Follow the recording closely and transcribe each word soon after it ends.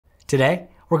Today,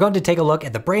 we're going to take a look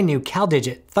at the brand new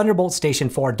CalDigit Thunderbolt Station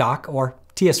 4 dock, or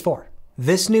TS4.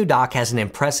 This new dock has an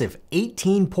impressive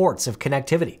 18 ports of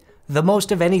connectivity, the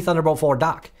most of any Thunderbolt 4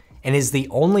 dock, and is the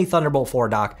only Thunderbolt 4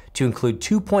 dock to include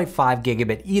 2.5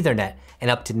 Gigabit Ethernet and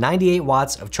up to 98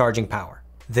 watts of charging power.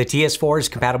 The TS4 is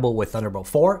compatible with Thunderbolt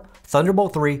 4,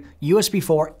 Thunderbolt 3, USB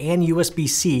 4, and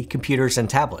USB-C computers and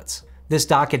tablets. This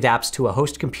dock adapts to a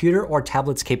host computer or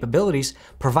tablet's capabilities,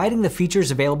 providing the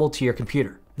features available to your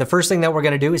computer. The first thing that we're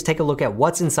going to do is take a look at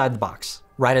what's inside the box.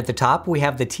 Right at the top, we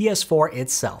have the TS4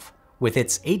 itself, with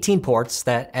its 18 ports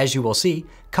that, as you will see,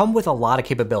 come with a lot of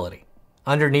capability.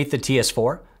 Underneath the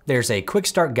TS4, there's a quick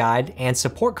start guide and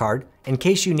support card in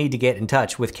case you need to get in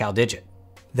touch with CalDigit.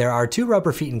 There are 2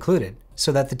 rubber feet included,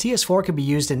 so that the TS4 can be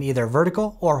used in either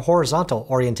vertical or horizontal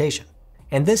orientation.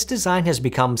 And this design has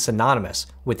become synonymous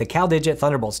with the CalDigit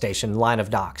Thunderbolt Station line of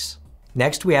docks.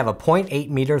 Next, we have a 0.8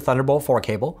 meter Thunderbolt 4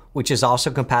 cable, which is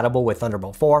also compatible with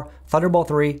Thunderbolt 4, Thunderbolt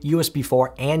 3, USB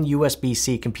 4, and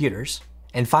USB-C computers.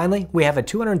 And finally, we have a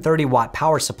 230 watt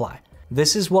power supply.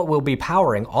 This is what will be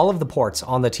powering all of the ports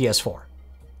on the TS4.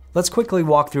 Let's quickly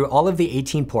walk through all of the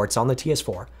 18 ports on the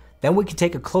TS4, then we can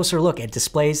take a closer look at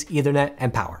displays, Ethernet,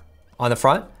 and power. On the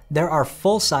front, there are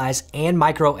full-size and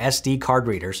micro SD card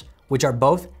readers, which are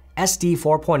both SD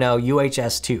 4.0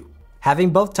 UHS-2.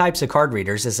 Having both types of card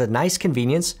readers is a nice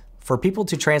convenience for people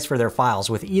to transfer their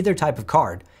files with either type of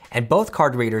card, and both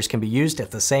card readers can be used at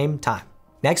the same time.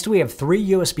 Next, we have 3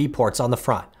 USB ports on the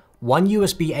front, 1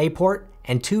 USB-A port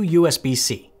and 2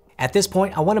 USB-C. At this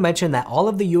point, I want to mention that all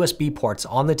of the USB ports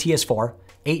on the TS4,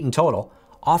 8 in total,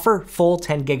 offer full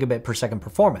 10 gigabit per second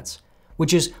performance,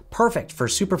 which is perfect for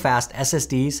super fast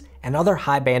SSDs and other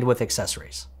high bandwidth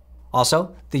accessories.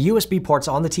 Also, the USB ports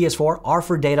on the TS4 are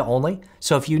for data only,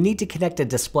 so if you need to connect a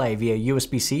display via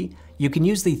USB-C, you can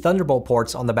use the Thunderbolt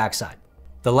ports on the backside.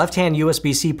 The left-hand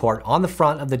USB-C port on the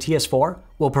front of the TS4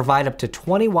 will provide up to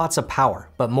 20 watts of power,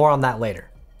 but more on that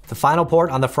later. The final port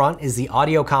on the front is the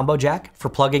audio combo jack for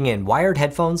plugging in wired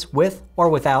headphones with or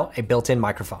without a built-in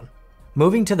microphone.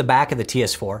 Moving to the back of the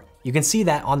TS4, you can see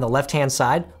that on the left-hand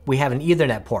side, we have an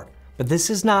Ethernet port. But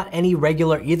this is not any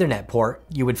regular Ethernet port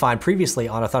you would find previously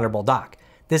on a Thunderbolt dock.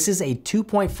 This is a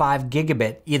 2.5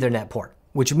 gigabit Ethernet port,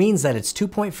 which means that it's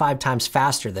 2.5 times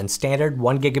faster than standard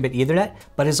 1 gigabit Ethernet,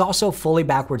 but is also fully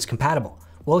backwards compatible.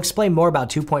 We'll explain more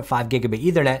about 2.5 gigabit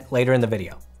Ethernet later in the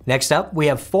video. Next up, we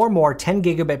have 4 more 10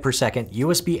 gigabit per second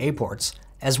USB-A ports,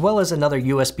 as well as another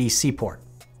USB-C port.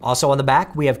 Also on the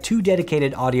back, we have 2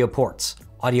 dedicated audio ports,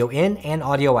 audio in and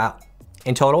audio out.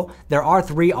 In total, there are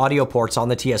 3 audio ports on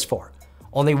the TS4.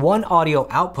 Only 1 audio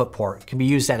output port can be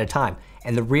used at a time,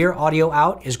 and the rear audio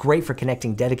out is great for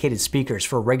connecting dedicated speakers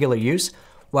for regular use,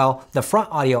 while the front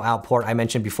audio out port I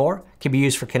mentioned before can be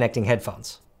used for connecting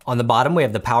headphones. On the bottom, we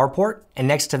have the power port, and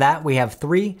next to that, we have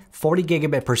 3 40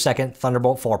 gigabit per second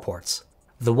Thunderbolt 4 ports.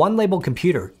 The one labeled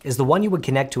computer is the one you would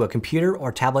connect to a computer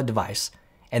or tablet device,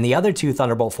 and the other 2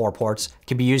 Thunderbolt 4 ports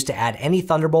can be used to add any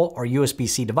Thunderbolt or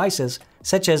USB-C devices,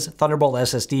 such as Thunderbolt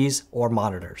SSDs or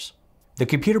monitors. The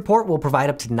computer port will provide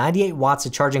up to 98 watts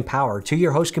of charging power to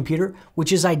your host computer,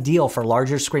 which is ideal for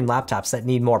larger screen laptops that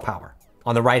need more power.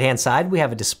 On the right-hand side, we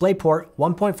have a DisplayPort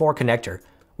 1.4 connector,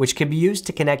 which can be used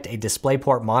to connect a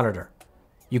DisplayPort monitor.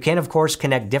 You can, of course,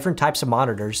 connect different types of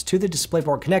monitors to the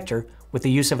DisplayPort connector with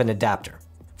the use of an adapter.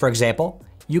 For example,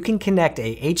 you can connect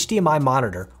a HDMI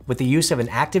monitor with the use of an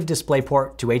active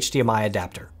DisplayPort to HDMI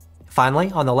adapter.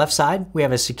 Finally, on the left side, we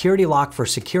have a security lock for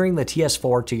securing the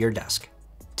TS4 to your desk.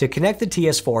 To connect the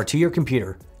TS4 to your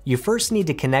computer, you first need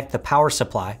to connect the power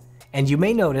supply, and you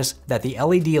may notice that the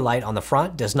LED light on the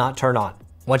front does not turn on.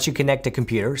 Once you connect a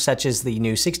computer, such as the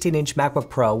new 16-inch MacBook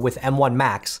Pro with M1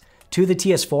 Max, to the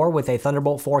TS4 with a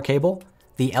Thunderbolt 4 cable,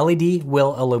 the LED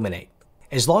will illuminate.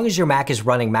 As long as your Mac is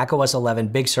running macOS 11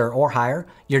 Big Sur or higher,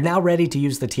 you're now ready to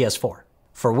use the TS4.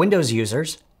 For Windows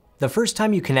users, the first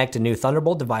time you connect a new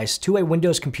Thunderbolt device to a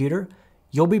Windows computer,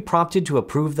 you'll be prompted to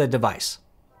approve the device.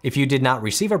 If you did not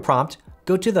receive a prompt,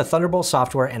 go to the Thunderbolt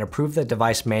software and approve the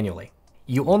device manually.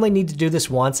 You only need to do this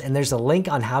once, and there's a link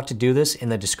on how to do this in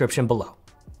the description below.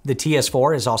 The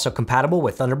TS4 is also compatible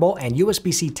with Thunderbolt and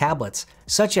USB-C tablets,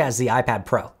 such as the iPad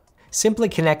Pro. Simply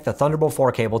connect the Thunderbolt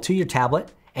 4 cable to your tablet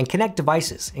and connect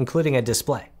devices, including a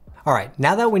display. Alright,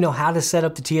 now that we know how to set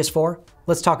up the TS4,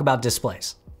 let's talk about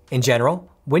displays. In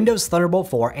general, Windows Thunderbolt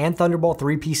 4 and Thunderbolt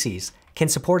 3 PCs can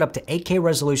support up to 8K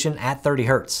resolution at 30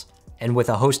 Hz, and with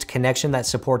a host connection that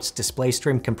supports display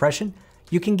stream compression,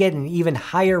 you can get an even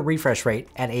higher refresh rate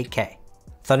at 8K.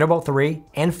 Thunderbolt 3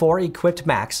 and 4 equipped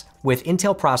Macs with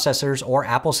Intel processors or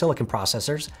Apple Silicon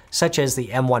processors, such as the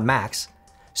M1 Max,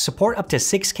 support up to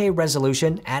 6K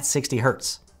resolution at 60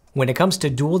 Hz. When it comes to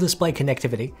dual display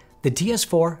connectivity, the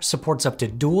TS4 supports up to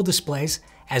dual displays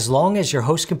as long as your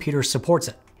host computer supports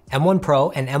it. M1 Pro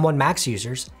and M1 Max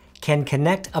users can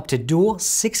connect up to dual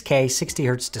 6K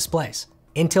 60Hz displays.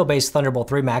 Intel-based Thunderbolt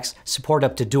 3 Max support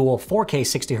up to dual 4K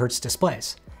 60Hz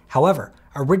displays. However,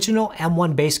 original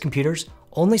M1-based computers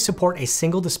only support a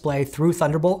single display through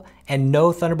Thunderbolt, and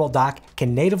no Thunderbolt dock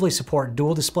can natively support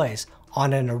dual displays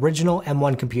on an original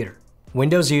M1 computer.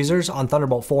 Windows users on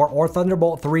Thunderbolt 4 or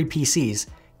Thunderbolt 3 PCs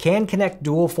can connect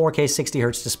dual 4K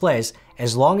 60Hz displays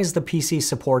as long as the PC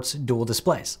supports dual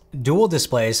displays. Dual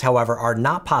displays, however, are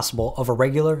not possible over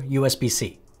regular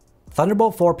USB-C.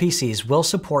 Thunderbolt 4 PCs will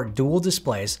support dual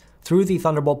displays through the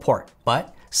Thunderbolt port,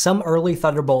 but some early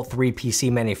Thunderbolt 3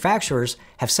 PC manufacturers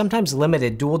have sometimes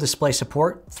limited dual display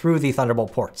support through the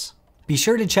Thunderbolt ports. Be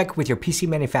sure to check with your PC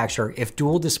manufacturer if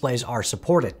dual displays are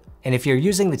supported. And if you're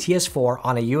using the TS4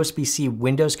 on a USB-C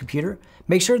Windows computer,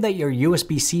 make sure that your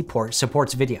USB-C port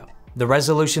supports video. The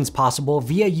resolutions possible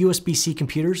via USB-C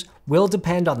computers will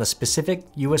depend on the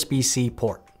specific USB-C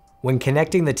port. When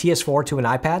connecting the TS4 to an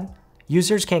iPad,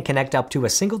 users can connect up to a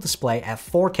single display at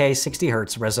 4K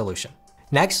 60Hz resolution.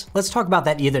 Next, let's talk about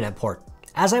that Ethernet port.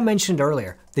 As I mentioned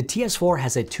earlier, the TS4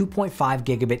 has a 2.5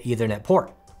 Gigabit Ethernet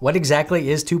port. What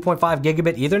exactly is 2.5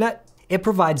 Gigabit Ethernet? It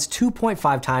provides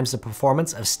 2.5 times the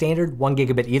performance of standard 1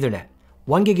 Gigabit Ethernet.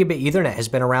 1 Gigabit Ethernet has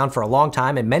been around for a long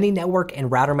time, and many network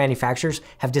and router manufacturers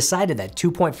have decided that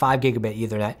 2.5 Gigabit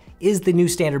Ethernet is the new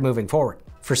standard moving forward.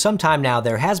 For some time now,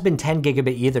 there has been 10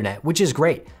 Gigabit Ethernet, which is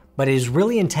great, but it is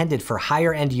really intended for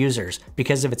higher end users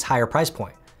because of its higher price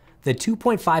point. The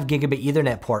 2.5 Gigabit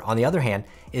Ethernet port, on the other hand,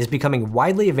 is becoming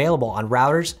widely available on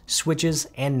routers, switches,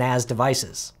 and NAS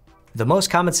devices. The most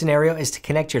common scenario is to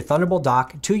connect your Thunderbolt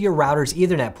dock to your router's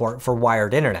Ethernet port for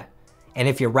wired internet. And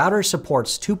if your router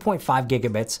supports 2.5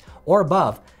 gigabits or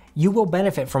above, you will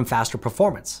benefit from faster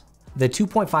performance. The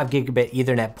 2.5 Gigabit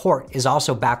Ethernet port is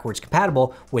also backwards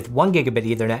compatible with 1 Gigabit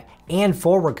Ethernet and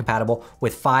forward compatible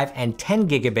with 5 and 10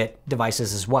 Gigabit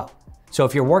devices as well. So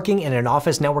if you're working in an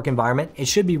office network environment, it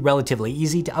should be relatively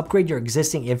easy to upgrade your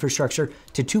existing infrastructure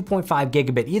to 2.5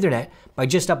 Gigabit Ethernet by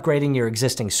just upgrading your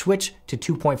existing switch to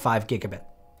 2.5 Gigabit.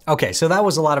 Okay, so that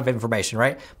was a lot of information,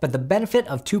 right? But the benefit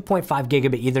of 2.5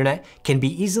 Gigabit Ethernet can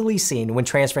be easily seen when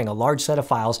transferring a large set of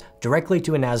files directly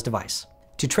to a NAS device.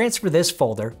 To transfer this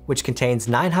folder, which contains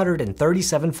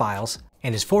 937 files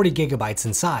and is 40 gigabytes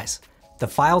in size, the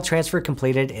file transfer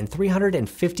completed in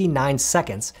 359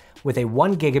 seconds with a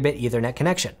 1 Gigabit Ethernet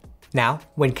connection. Now,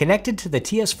 when connected to the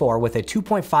TS4 with a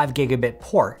 2.5 Gigabit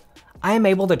port, I am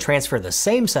able to transfer the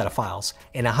same set of files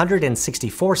in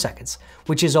 164 seconds,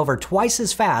 which is over twice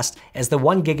as fast as the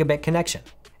 1 Gigabit connection.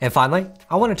 And finally,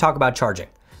 I want to talk about charging.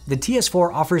 The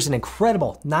TS4 offers an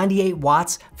incredible 98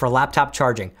 watts for laptop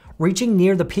charging, reaching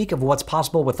near the peak of what's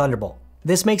possible with Thunderbolt.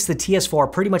 This makes the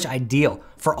TS4 pretty much ideal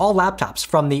for all laptops,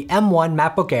 from the M1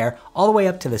 MacBook Air all the way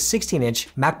up to the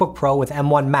 16-inch MacBook Pro with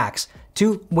M1 Max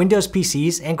to Windows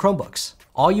PCs and Chromebooks.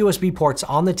 All USB ports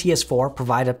on the TS4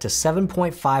 provide up to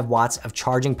 7.5 watts of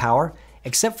charging power,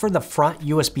 except for the front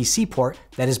USB-C port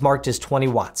that is marked as 20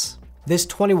 watts. This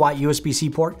 20-watt USB-C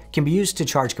port can be used to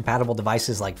charge compatible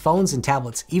devices like phones and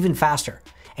tablets even faster,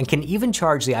 and can even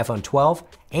charge the iPhone 12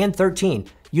 and 13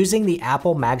 using the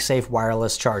Apple MagSafe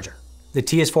wireless charger. The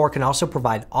TS4 can also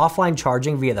provide offline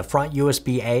charging via the front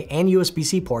USB-A and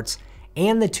USB-C ports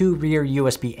and the two rear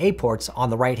USB-A ports on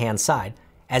the right-hand side,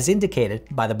 as indicated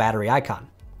by the battery icon.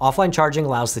 Offline charging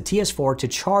allows the TS4 to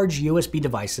charge USB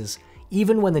devices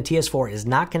even when the TS4 is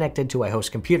not connected to a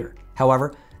host computer.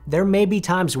 However, there may be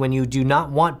times when you do not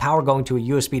want power going to a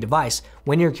USB device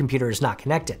when your computer is not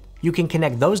connected. You can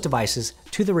connect those devices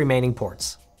to the remaining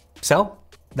ports. So,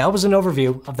 that was an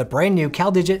overview of the brand new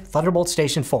CalDigit Thunderbolt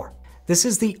Station 4. This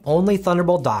is the only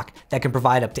Thunderbolt dock that can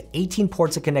provide up to 18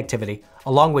 ports of connectivity,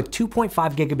 along with 2.5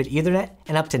 Gigabit Ethernet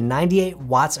and up to 98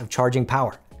 watts of charging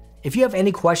power. If you have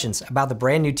any questions about the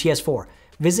brand new TS4,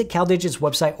 visit CalDigit's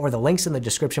website or the links in the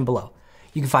description below.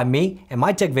 You can find me and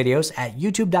my tech videos at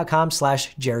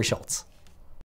youtube.com/JerrySchultz.